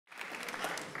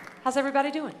How's everybody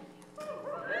doing?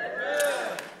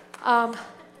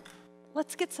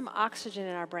 Let's get some oxygen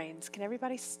in our brains. Can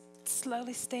everybody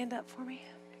slowly stand up for me?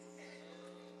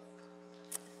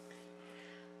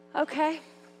 Okay.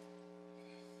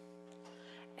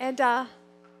 And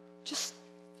just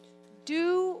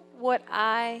do what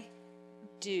I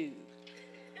do.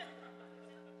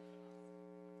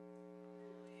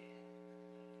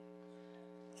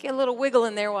 Get a little wiggle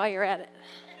in there while you're at it.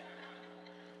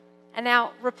 And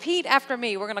now repeat after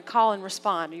me. We're going to call and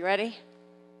respond. Are you ready?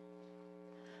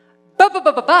 Ba ba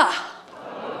ba ba ba.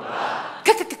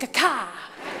 Ka ka ka ka ka.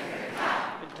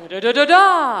 Da da da da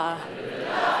da.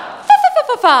 Fa fa fa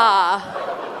fa fa.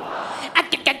 Ah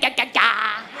ga ga ga ga ga.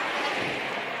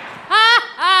 Ha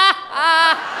ha ha.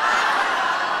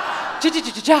 Ja ja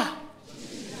ja ja.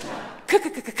 Ka ka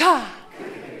ka ka ka.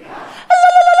 La la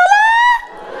la la la.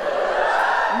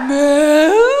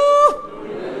 Moo.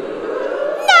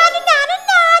 Na na na na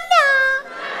na na.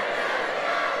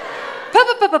 Pa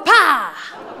pa pa pa pa.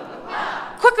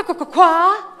 Qua qua qua qua qua.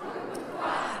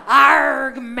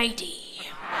 Arg matey.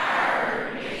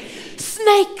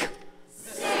 Snake.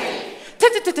 Ta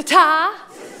ta ta ta ta.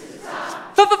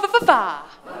 Fa fa fa fa fa.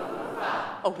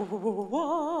 Oh whoa whoa whoa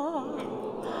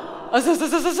whoa. Za za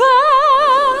za za za.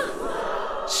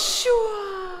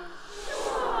 Sure.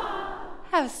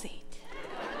 Have a seat.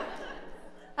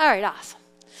 All right, awesome.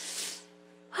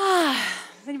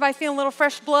 Anybody feeling a little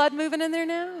fresh blood moving in there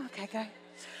now? Okay, okay.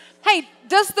 Hey,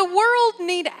 does the world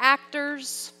need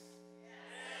actors?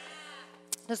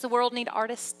 Does the world need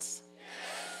artists?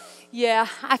 Yeah,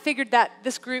 I figured that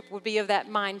this group would be of that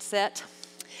mindset.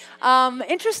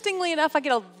 Interestingly enough, I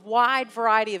get a wide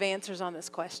variety of answers on this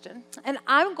question. And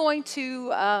I'm going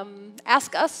to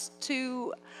ask us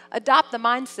to adopt the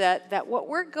mindset that what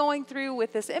we're going through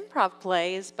with this improv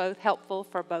play is both helpful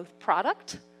for both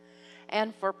product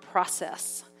and for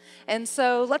process. And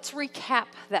so let's recap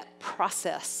that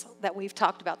process that we've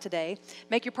talked about today.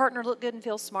 Make your partner look good and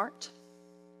feel smart.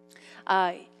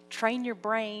 Train your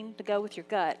brain to go with your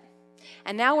gut.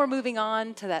 And now we're moving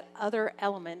on to that other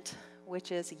element,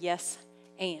 which is yes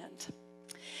and.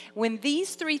 When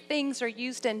these three things are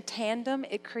used in tandem,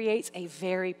 it creates a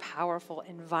very powerful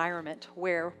environment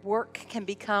where work can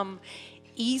become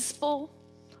easeful,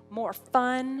 more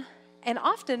fun, and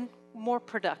often more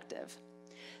productive.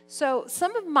 So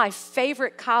some of my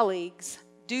favorite colleagues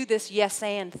do this yes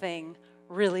and thing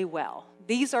really well.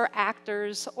 These are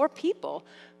actors or people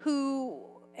who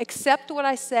accept what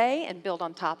I say and build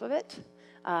on top of it.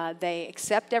 They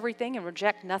accept everything and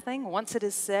reject nothing. Once it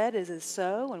is said, it is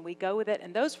so, and we go with it.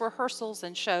 And those rehearsals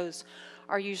and shows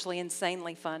are usually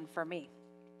insanely fun for me.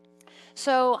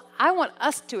 So I want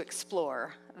us to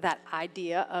explore that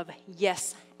idea of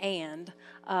yes and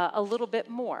a little bit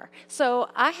more. So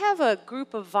I have a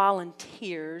group of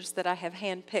volunteers that I have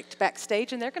handpicked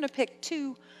backstage, and they're going to pick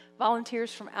 2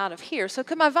 volunteers from out of here. So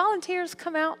could my volunteers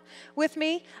come out with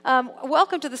me?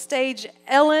 Welcome to the stage,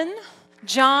 Ellen,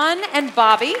 John, and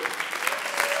Bobby.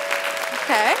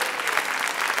 Okay.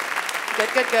 Good,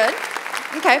 good, good.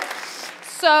 Okay.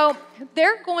 So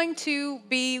they're going to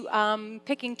be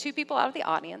picking 2 people out of the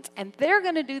audience, and they're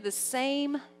going to do the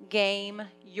same game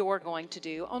you're going to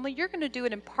do, only you're going to do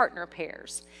it in partner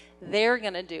pairs. They're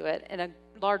going to do it in a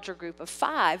larger group of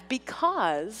 5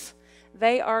 because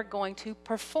they are going to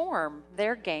perform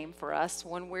their game for us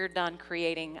when we're done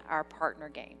creating our partner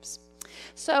games.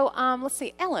 So let's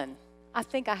see, Ellen, I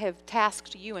think I have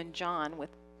tasked you and John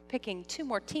with picking 2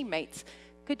 more teammates.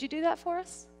 Could you do that for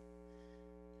us?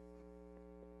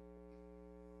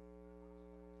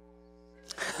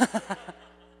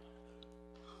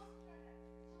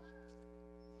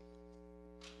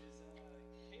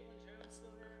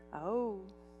 Oh.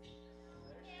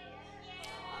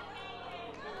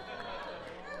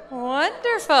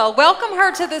 Wonderful. Welcome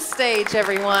her to the stage,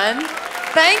 everyone.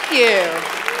 Thank you.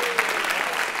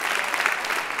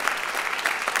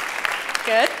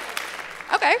 Good.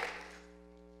 Okay.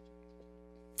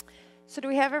 So do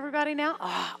we have everybody now?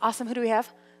 Oh, awesome. Who do we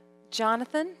have?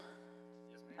 Jonathan.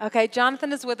 Okay,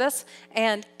 Jonathan is with us.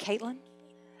 And Caitlin.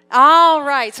 All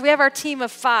right. So we have our team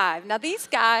of 5. Now these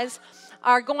guys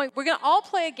we're going to all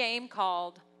play a game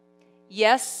called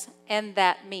Yes and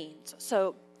That Means.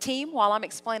 So team, while I'm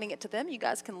explaining it to them, you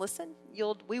guys can listen.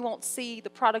 We won't see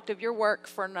the product of your work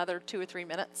for another 2 or 3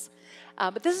 minutes.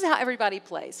 But this is how everybody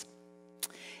plays.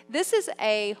 This is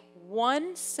a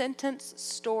 1-sentence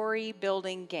story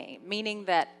building game, meaning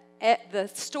that the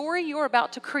story you're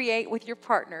about to create with your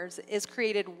partners is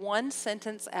created 1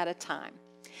 sentence at a time.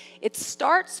 It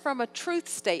starts from a truth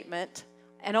statement,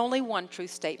 and only 1 truth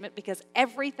statement, because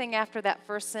everything after that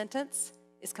first sentence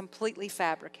is completely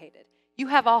fabricated. You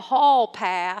have a hall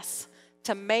pass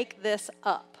to make this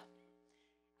up.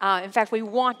 In fact, we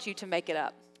want you to make it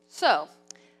up. So,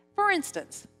 for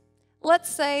instance, let's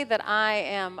say that I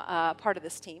am part of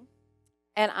this team,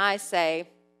 and I say,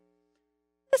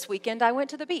 this weekend I went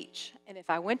to the beach. And if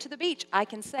I went to the beach, I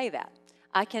can say that.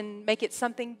 I can make it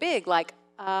something big, like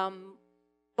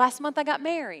last month I got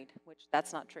married, which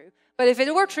that's not true. But if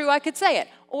it were true, I could say it.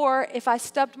 Or if I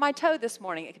stubbed my toe this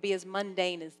morning, it could be as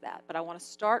mundane as that. But I want to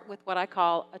start with what I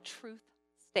call a truth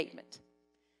statement.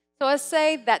 So I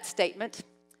say that statement.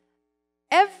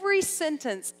 Every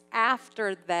sentence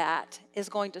after that is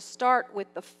going to start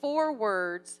with the 4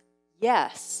 words,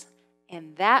 yes,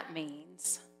 and that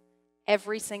means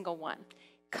every single one.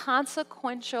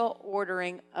 Consequential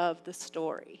ordering of the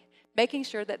story, making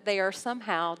sure that they are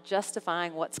somehow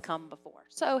justifying what's come before.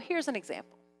 So here's an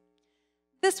example.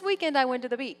 This weekend I went to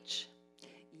the beach.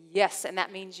 Yes, and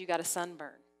that means you got a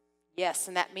sunburn. Yes,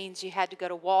 and that means you had to go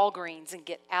to Walgreens and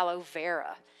get aloe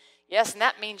vera. Yes, and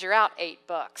that means you're out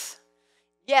 $8.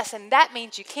 Yes, and that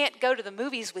means you can't go to the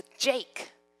movies with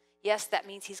Jake. Yes, that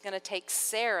means he's going to take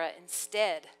Sarah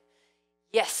instead.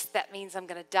 Yes, that means I'm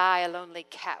going to die a lonely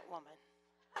Catwoman.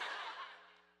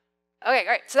 Okay,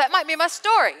 great. So that might be my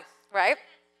story, right?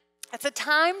 It's a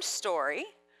timed story,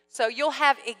 so you'll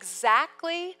have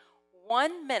exactly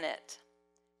 1 minute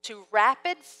to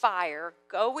rapid fire,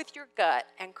 go with your gut,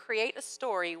 and create a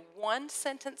story 1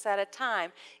 sentence at a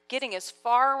time, getting as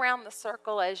far around the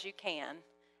circle as you can,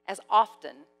 as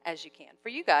often as you can. For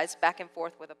you guys, back and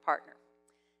forth with a partner.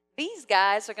 These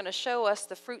guys are going to show us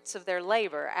the fruits of their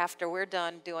labor after we're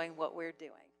done doing what we're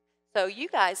doing. So you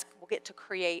guys will get to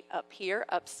create up here,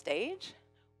 upstage.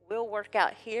 We'll work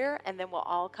out here, and then we'll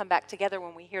all come back together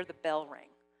when we hear the bell ring.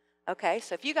 Okay,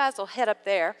 so if you guys will head up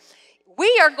there.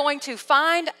 We are going to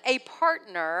find a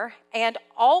partner, and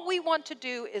all we want to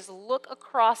do is look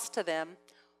across to them.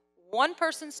 One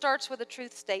person starts with a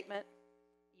truth statement.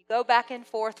 You go back and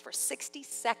forth for 60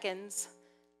 seconds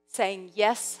saying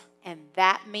yes, and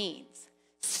that means.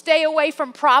 Stay away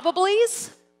from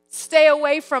probablys. Stay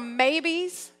away from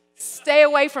maybes. Stay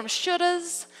away from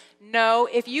shouldas. No,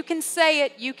 if you can say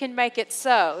it, you can make it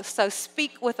so. So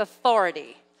speak with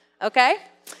authority, okay?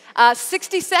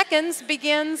 60 seconds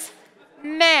begins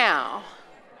now.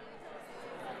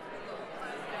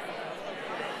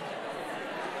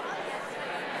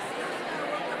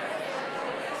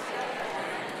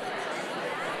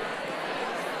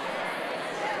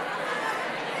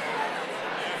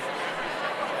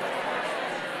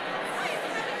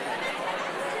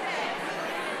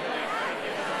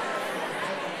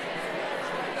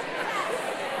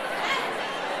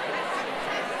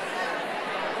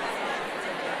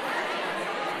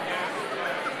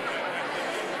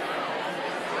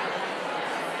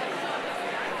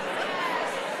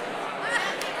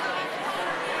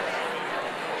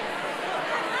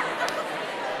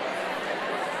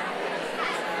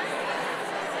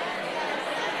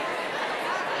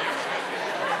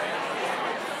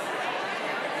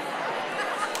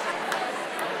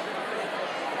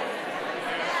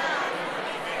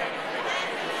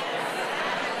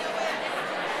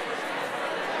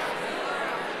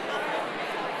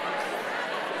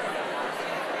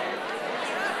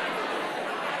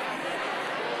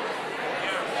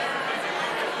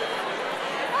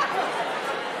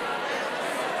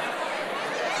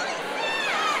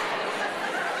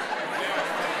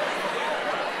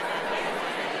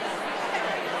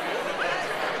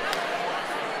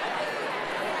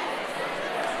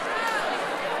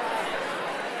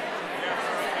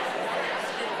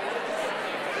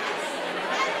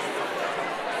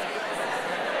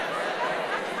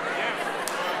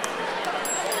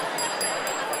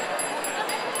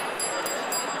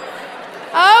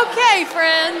 Okay,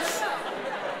 friends.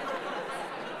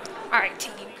 All right,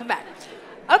 team, come back.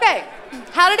 Okay,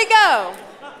 how did it go?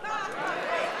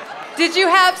 Did you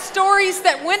have stories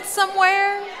that went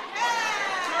somewhere?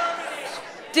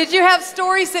 Did you have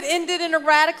stories that ended in a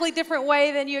radically different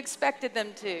way than you expected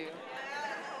them to?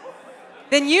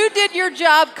 Then you did your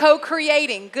job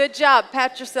co-creating. Good job.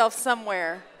 Pat yourself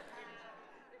somewhere.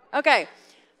 Okay.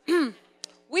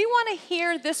 We want to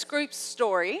hear this group's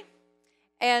story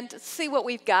and see what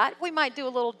we've got. We might do a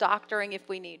little doctoring if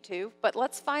we need to, but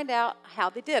let's find out how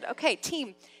they did. Okay,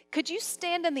 team, could you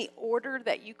stand in the order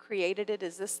that you created it?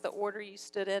 Is this the order you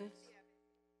stood in?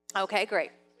 Okay,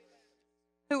 great.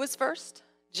 Who was first?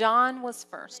 John was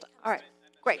first. All right,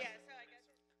 great.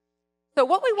 So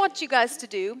what we want you guys to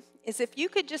do is if you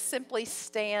could just simply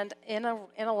stand in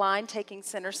a line taking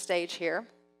center stage here.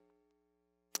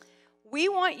 We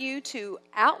want you to,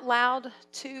 out loud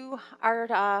to our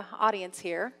audience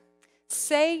here,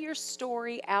 say your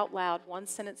story out loud, one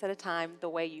sentence at a time, the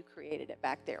way you created it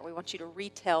back there. We want you to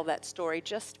retell that story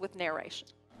just with narration.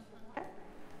 I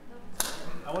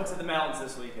went to the mountains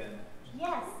this weekend.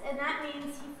 Yes, and that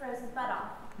means he froze his butt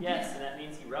off. Yes, and that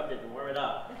means he rubbed it to warm it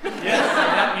up. Yes, and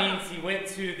that means he went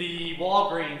to the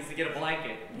Walgreens to get a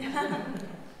blanket.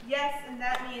 Yes, and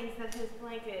that means that his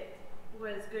blanket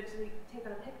was good to take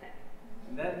on a picnic.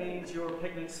 And that means your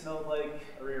picnic smelled like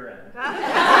a rear end.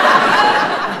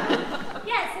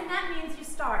 Yes, and that means you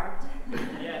starved.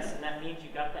 Yes, and that means you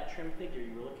got that trim figure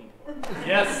you were looking for.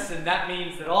 Yes, and that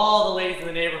means that all the ladies in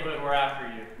the neighborhood were after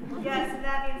you. Yes, and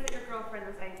that means that your girlfriend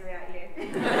was angry at you.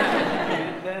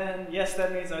 And then, yes,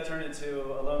 that means I turned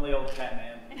into a lonely old cat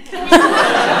man.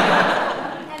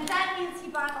 And that means he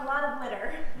bought a lot of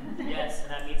litter. Yes,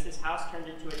 and that means his house turned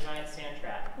into a giant sand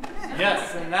trap.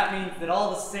 Yes, and that means that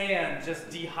all the sand just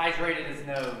dehydrated his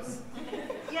nose.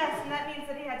 Yes, and that means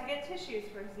that he had to get tissues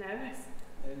for his nose.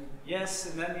 And yes,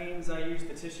 and that means I used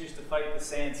the tissues to fight the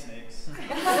sand snakes.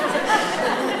 Yes,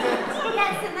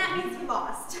 and that means he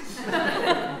lost.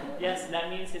 Yes, and that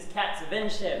means his cats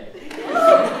avenged him.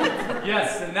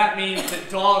 Yes, and that means that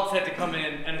dogs had to come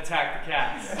in and attack the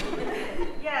cats.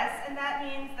 Yes, and that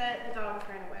means that the dogs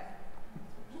ran away.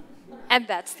 And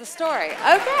that's the story.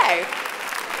 Okay.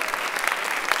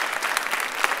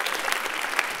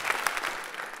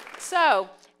 So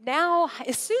now,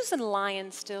 is Susan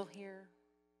Lyon still here?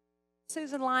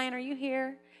 Susan Lyon, are you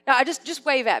here? No, just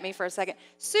wave at me for a second.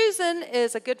 Susan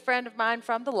is a good friend of mine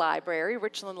from the library,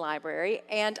 Richland Library,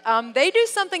 and they do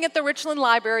something at the Richland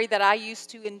Library that I used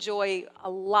to enjoy a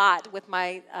lot with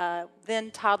my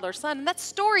then toddler son, and that's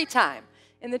story time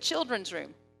in the children's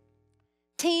room.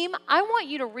 Team, I want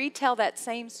you to retell that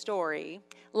same story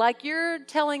like you're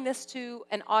telling this to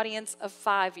an audience of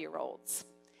 5-year-olds.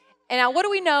 And now, what do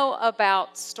we know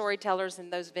about storytellers in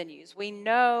those venues? We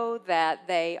know that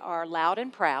they are loud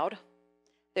and proud.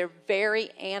 They're very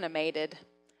animated,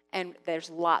 and there's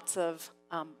lots of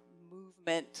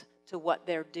movement to what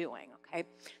they're doing, okay?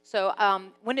 So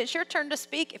when it's your turn to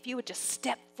speak, if you would just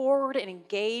step forward and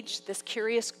engage this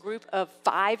curious group of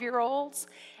 5-year-olds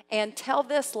and tell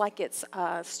this like it's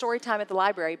story time at the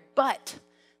library, but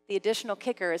the additional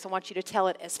kicker is I want you to tell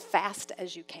it as fast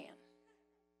as you can.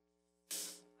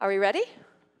 Are we ready?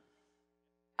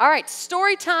 All right,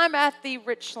 story time at the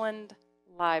Richland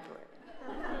Library.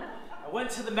 I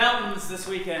went to the mountains this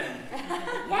weekend.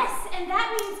 Yes, and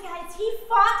that means, guys, he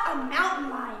fought a mountain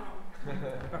lion.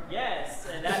 Yes,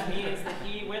 and that means that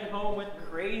he went home with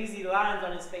crazy lines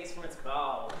on his face from its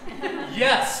claws.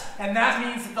 Yes, and that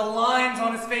means that the lines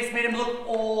on his face made him look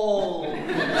old.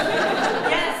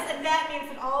 Yes, and that means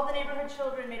that all the neighborhood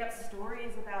children made up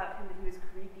stories about him that he was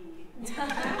creepy.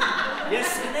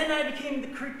 Yes, and then I became the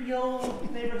creepy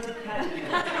old neighborhood cat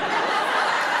man.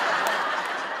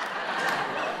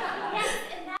 Yes,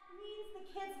 and that means the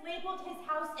kids labeled his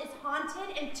house as haunted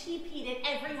and TP'd it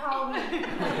every Halloween.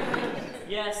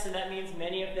 Yes, and that means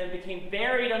many of them became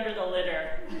buried under the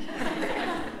litter.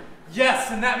 Yes,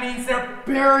 and that means they're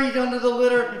buried under the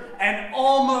litter and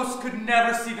almost could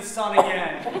never see the sun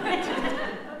again.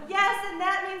 Yes, and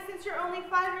that means since you're only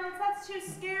 5-year-olds, that's too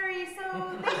scary, so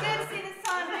they did see the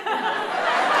sun.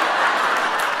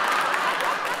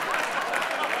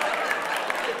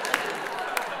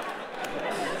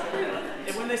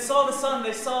 And when they saw the sun,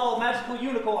 they saw a magical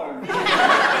unicorn. And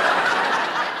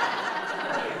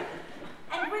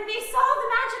when they saw the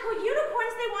magical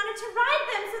unicorns, they wanted to ride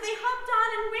them, so they hopped on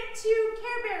and went to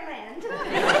Care Bear Land.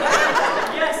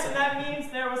 Yes, and that means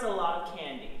there was a lot of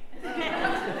candy.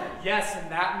 Yes,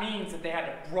 and that means that they had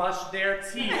to brush their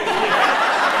teeth.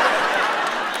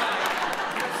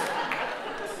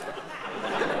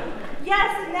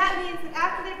 Yes, and that means that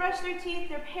after they brushed their teeth,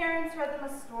 their parents read them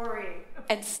a story.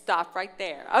 And stop right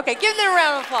there. Okay, give them a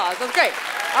round of applause. That's great.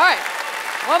 All right,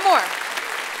 one more.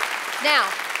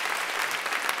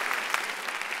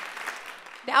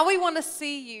 Now we want to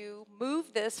see you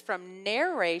move this from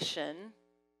narration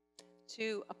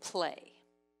to a play.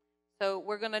 So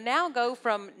we're going to now go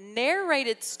from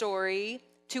narrated story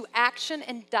to action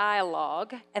and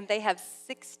dialogue, and they have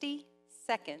 60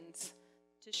 seconds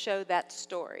to show that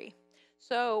story.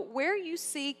 So where you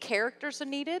see characters are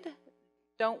needed,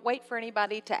 don't wait for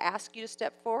anybody to ask you to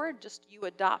step forward, just you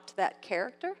adopt that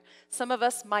character. Some of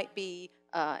us might be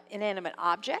inanimate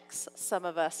objects, some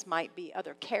of us might be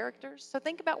other characters. So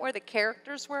think about where the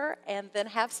characters were and then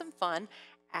have some fun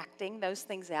acting those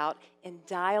things out in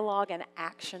dialogue and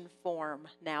action form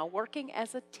now, working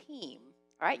as a team.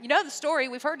 All right, you know the story,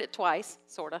 we've heard it twice,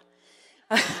 sort of.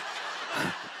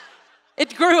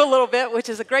 It grew a little bit, which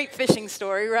is a great fishing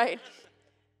story, right?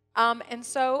 And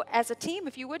so as a team,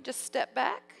 if you would just step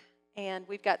back, and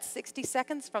we've got 60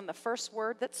 seconds from the first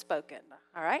word that's spoken.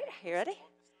 All right, you ready?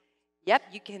 Yep,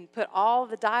 you can put all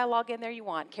the dialogue in there you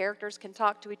want. Characters can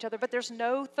talk to each other, but there's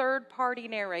no third-party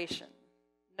narration.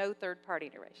 No third-party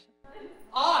narration.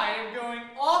 I am going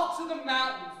off to the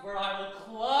mountains where I will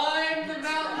climb the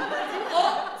mountain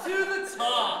up to the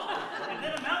top. And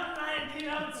then a mountain lion came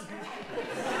out and screamed.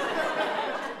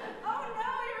 Oh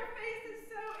no, your face is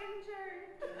so injured.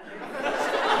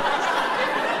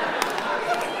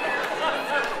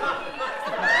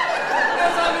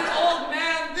 As I'm an old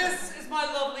man, this is my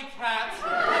lovely cat.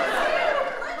 Let's take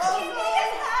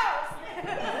his house.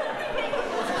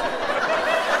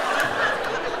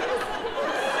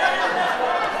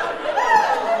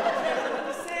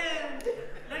 The sand.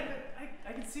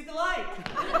 I can see the light.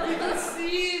 You can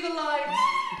see the light.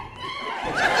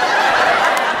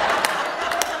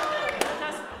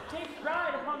 Just take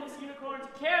pride upon this unicorn to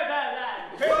care about that.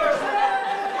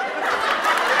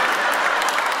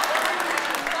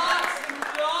 Lots and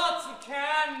lots of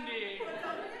candy.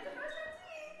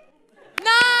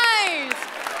 Nice!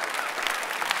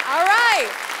 All right.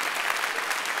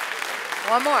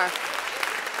 One more.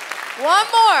 One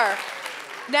more.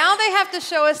 Now they have to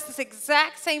show us this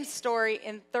exact same story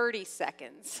in 30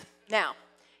 seconds. Now,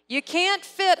 you can't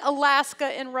fit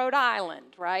Alaska in Rhode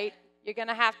Island, right? You're going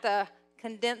to have to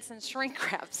condense and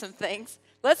shrink wrap some things.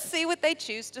 Let's see what they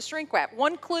choose to shrink wrap.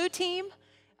 One clue, team.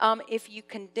 If you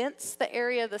condense the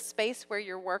area of the space where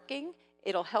you're working,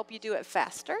 it'll help you do it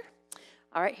faster.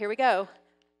 All right, here we go.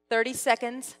 30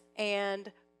 seconds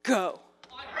and go.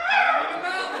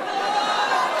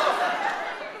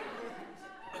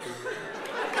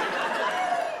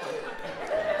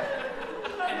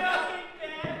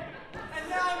 And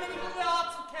now I'm eating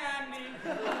lots of candy.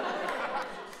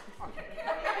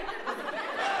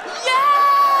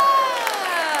 Yeah!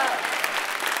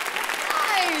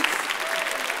 Nice.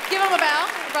 Give them a bow.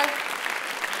 Everybody.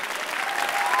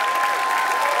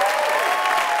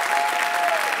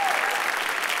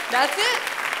 That's it.